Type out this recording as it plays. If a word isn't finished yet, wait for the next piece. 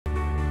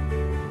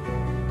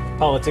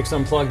Politics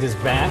Unplugged is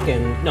back,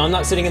 and no, I'm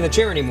not sitting in the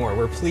chair anymore.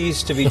 We're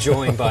pleased to be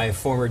joined by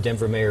former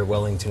Denver Mayor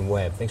Wellington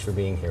Webb. Thanks for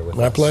being here with us.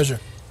 My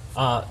pleasure.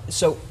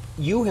 So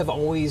you have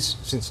always,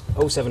 since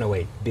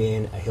 07-08,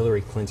 been a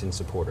Hillary Clinton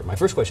supporter. My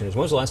first question is,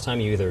 when was the last time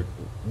you either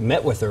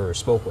met with her or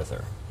spoke with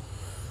her?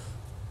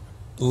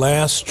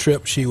 Last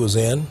trip she was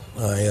in,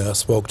 I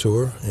spoke to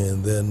her,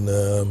 and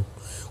then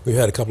we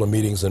had a couple of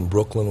meetings in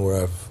Brooklyn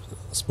where I've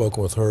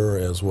spoken with her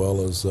as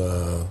well as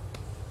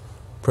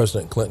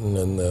President Clinton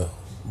and the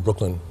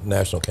Brooklyn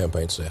National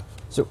Campaign staff.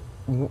 So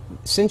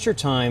since your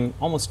time,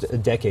 almost a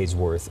decade's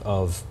worth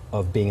of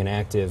being an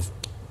active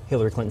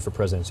Hillary Clinton for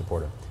president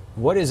supporter,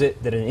 what is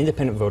it that an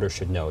independent voter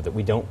should know that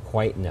we don't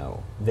quite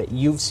know, that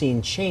you've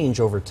seen change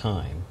over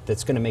time,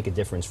 that's going to make a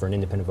difference for an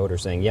independent voter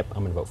saying, yep,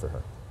 I'm going to vote for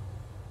her?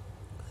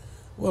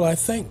 Well, I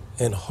think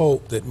and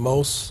hope that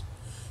most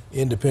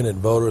independent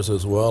voters,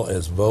 as well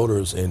as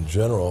voters in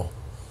general,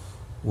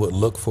 would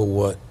look for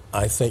what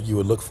I think you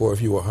would look for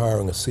if you were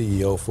hiring a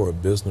CEO for a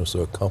business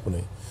or a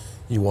company.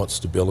 You want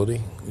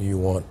stability, you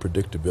want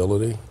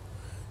predictability,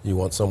 you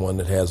want someone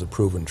that has a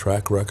proven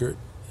track record,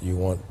 you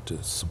want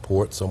to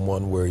support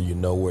someone where you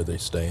know where they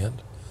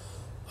stand,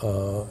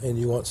 and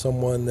you want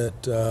someone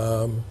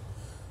that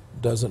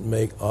doesn't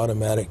make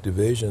automatic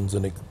divisions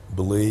and it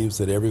believes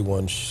that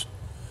everyone,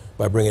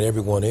 by bringing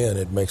everyone in,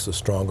 it makes a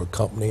stronger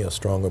company, a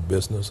stronger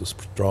business, a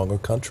stronger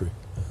country.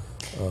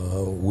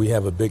 We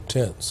have a big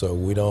tent, so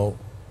we don't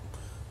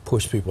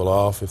push people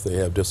off if they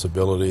have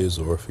disabilities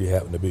or if you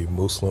happen to be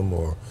Muslim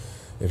or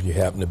if you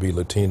happen to be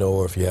Latino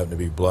or if you happen to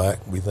be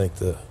black. We think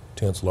the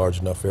tent's large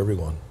enough for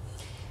everyone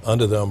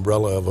under the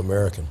umbrella of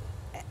American.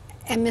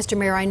 And Mr.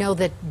 Mayor, I know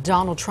that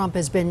Donald Trump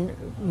has been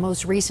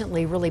most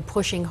recently really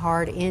pushing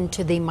hard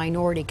into the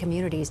minority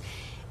communities,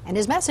 and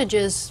his message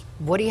is,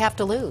 what do you have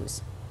to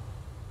lose?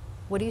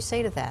 What do you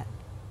say to that?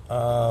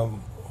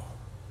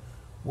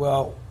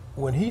 Well,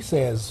 when he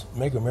says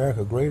make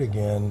America great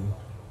again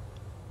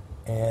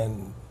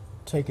and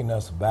taking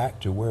us back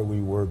to where we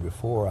were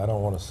before, I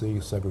don't want to see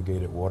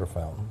segregated water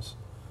fountains.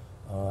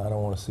 I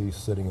don't want to see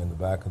sitting in the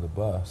back of the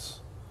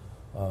bus.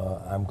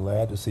 I'm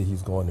glad to see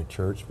he's going to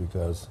church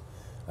because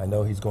I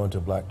know he's going to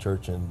a black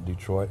church in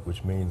Detroit,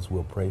 which means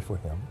we'll pray for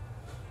him,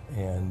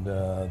 and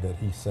that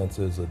he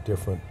senses a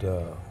different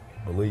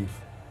belief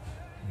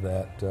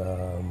that,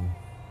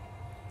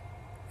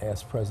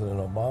 as President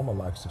Obama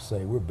likes to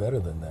say, we're better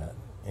than that.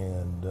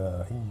 And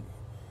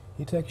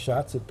he takes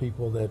shots at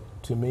people that,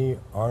 to me,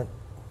 aren't,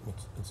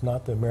 it's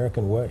not the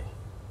American way.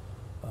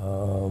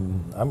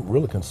 I'm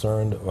really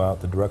concerned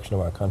about the direction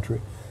of our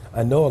country.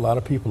 I know a lot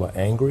of people are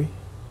angry,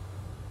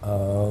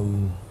 but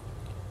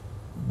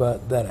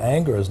that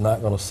anger is not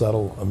going to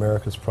settle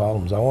America's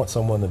problems. I want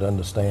someone that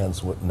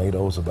understands what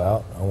NATO's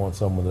about. I want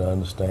someone that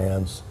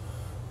understands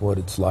what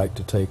it's like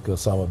to take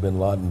Osama bin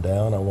Laden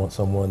down. I want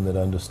someone that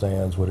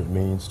understands what it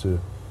means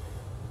to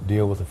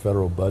deal with the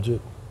federal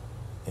budget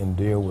and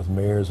deal with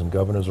mayors and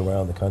governors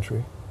around the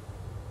country.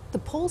 The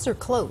polls are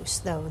close,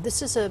 though.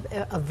 This is a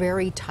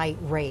very tight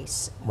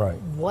race. Right.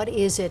 What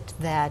is it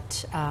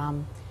that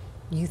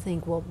you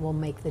think will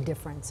make the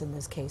difference in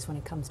this case when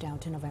it comes down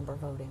to November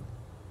voting?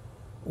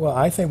 Well,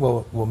 I think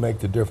what will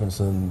make the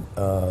difference in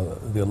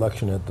the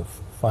election at the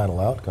final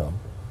outcome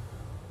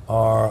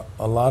are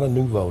a lot of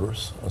new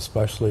voters,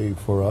 especially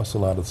for us, a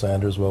lot of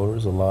Sanders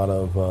voters, a lot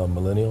of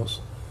millennials.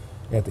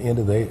 At the end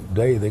of the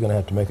day, they're going to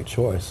have to make a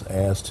choice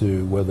as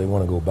to whether they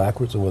want to go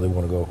backwards or whether they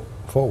want to go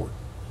forward.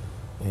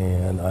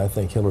 And I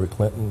think Hillary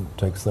Clinton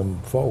takes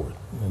them forward.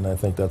 And I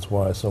think that's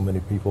why so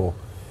many people,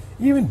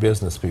 even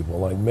business people,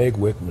 like Meg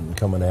Whitman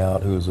coming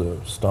out, who's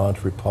a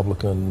staunch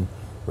Republican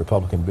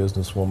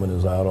businesswoman,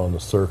 is out on the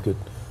circuit.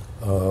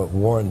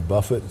 Warren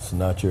Buffett is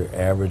not your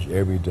average,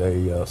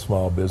 everyday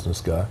small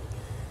business guy.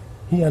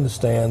 He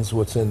understands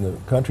what's in the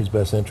country's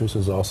best interest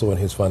is also in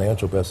his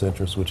financial best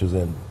interest, which is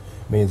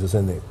means it's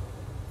in the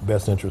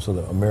best interest of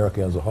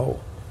America as a whole.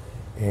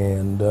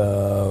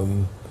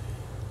 And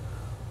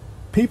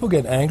people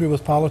get angry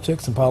with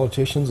politics and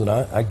politicians, and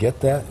I get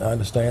that, I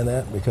understand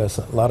that, because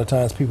a lot of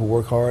times people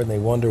work hard and they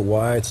wonder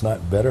why it's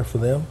not better for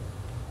them.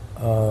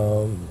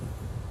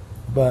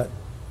 But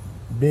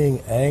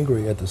being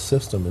angry at the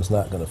system is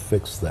not going to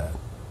fix that.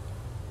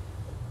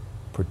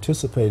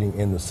 Participating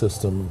in the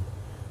system,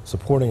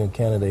 supporting a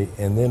candidate,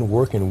 and then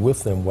working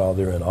with them while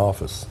they're in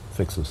office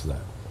fixes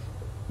that.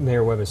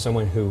 Mayor Webb, as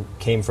someone who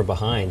came from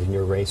behind in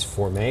your race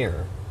for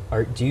mayor,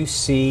 do you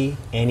see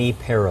any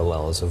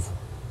parallels of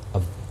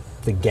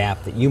the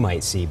gap that you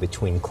might see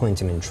between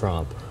Clinton and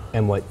Trump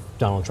and what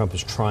Donald Trump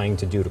is trying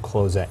to do to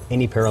close that?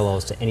 Any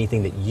parallels to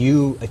anything that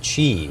you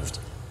achieved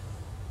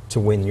to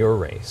win your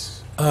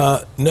race?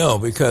 No,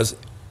 because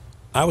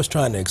I was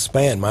trying to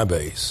expand my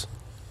base.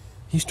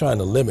 He's trying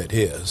to limit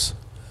his.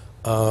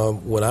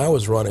 When I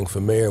was running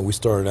for mayor, we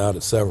started out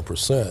at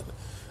 7%.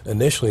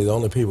 Initially, the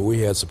only people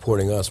we had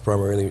supporting us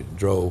primarily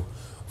drove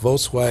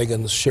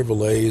Volkswagens,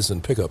 Chevrolets,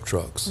 and pickup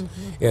trucks.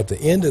 Mm-hmm. At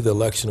the end of the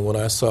election, when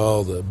I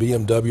saw the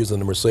BMWs and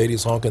the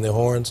Mercedes honking their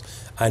horns,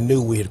 I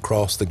knew we had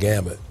crossed the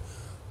gamut.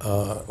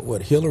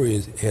 What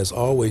Hillary has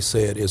always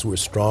said is we're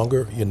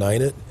stronger,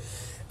 united,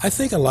 I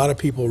think a lot of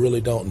people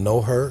really don't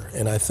know her,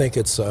 and I think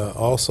it's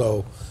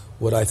also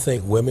what I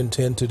think women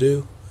tend to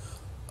do.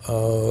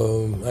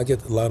 I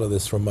get a lot of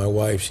this from my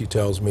wife. She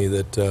tells me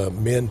that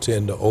men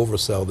tend to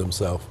oversell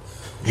themselves.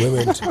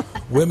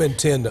 Women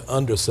tend to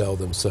undersell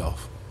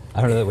themselves. I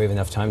don't know that we have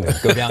enough time to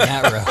go down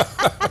that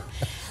road.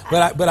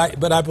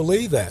 But I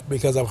believe that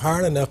because I've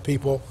hired enough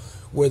people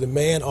where the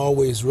man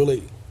always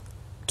really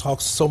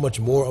talks so much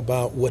more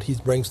about what he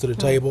brings to the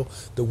table.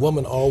 The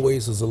woman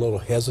always is a little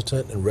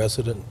hesitant and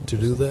reticent to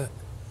do that.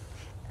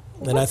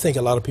 And I think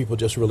a lot of people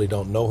just really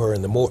don't know her,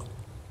 and the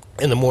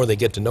more they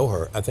get to know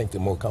her, I think the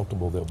more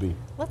comfortable they'll be.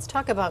 Let's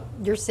talk about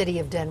your city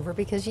of Denver,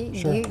 because Sure.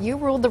 you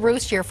ruled the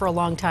roost here for a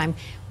long time.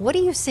 What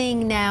are you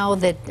seeing now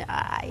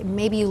that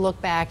maybe you look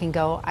back and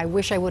go, I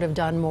wish I would have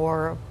done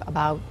more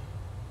about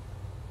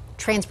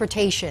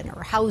transportation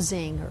or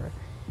housing? Or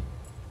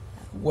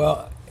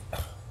Well,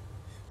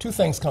 two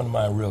things come to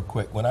mind real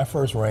quick. When I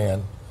first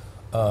ran,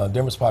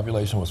 Denver's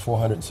population was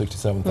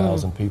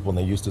 467,000 people, and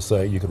they used to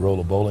say you could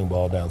roll a bowling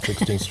ball down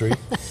 16th Street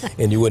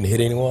and you wouldn't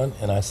hit anyone.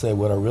 And I said,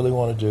 what I really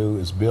want to do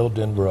is build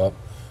Denver up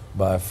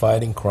by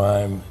fighting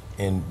crime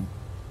and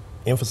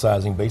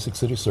emphasizing basic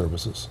city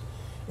services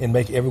and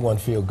make everyone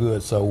feel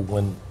good. So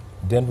when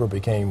Denver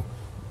became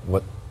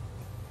what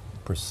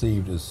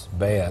perceived as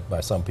bad by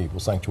some people,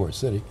 Sanctuary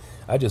City,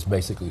 I just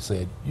basically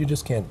said, you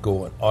just can't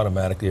go and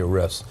automatically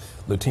arrest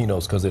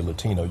Latinos because they're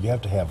Latino. You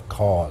have to have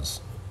cause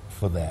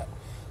for that.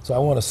 So I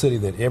want a city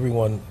that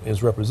everyone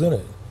is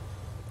represented.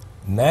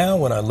 Now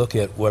when I look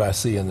at what I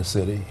see in the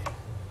city,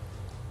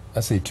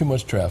 I see too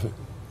much traffic,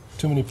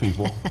 too many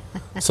people.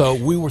 So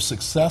we were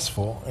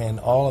successful, and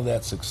all of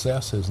that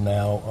success has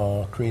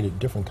now created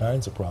different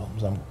kinds of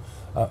problems.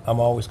 I'm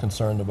always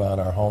concerned about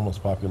our homeless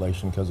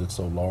population because it's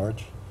so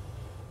large.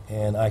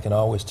 And I can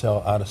always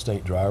tell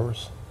out-of-state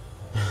drivers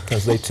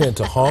because they tend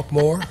to honk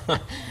more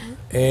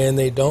and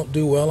they don't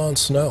do well on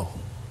snow.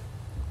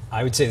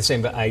 I would say the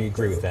same, but I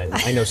agree with that.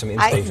 I know some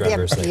in-state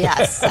drivers.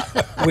 Yes.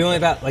 We only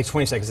have about like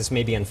 20 seconds. This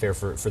may be unfair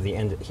for the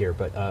end here,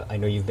 but I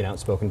know you've been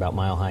outspoken about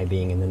Mile High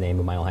being in the name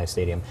of Mile High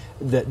Stadium.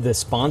 The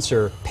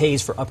sponsor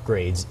pays for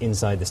upgrades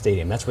inside the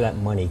stadium. That's where that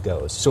money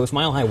goes. So if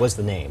Mile High was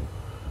the name,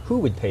 who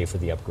would pay for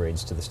the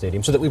upgrades to the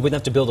stadium so that we wouldn't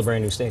have to build a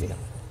brand new stadium?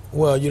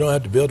 Well, you don't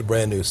have to build a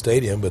brand new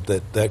stadium, but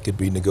that could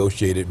be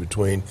negotiated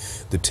between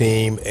the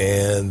team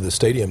and the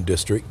stadium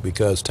district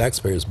because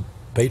taxpayers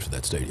paid for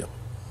that stadium.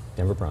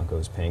 Denver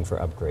Broncos paying for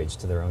upgrades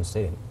to their own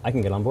stadium. I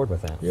can get on board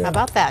with that. Yeah. How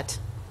about that?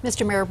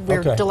 Mr. Mayor,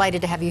 we're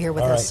delighted to have you here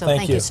with All us, right, so thank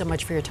thank you you so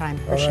much for your time.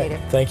 All Appreciate right,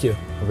 it. thank you.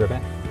 We'll be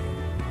right back.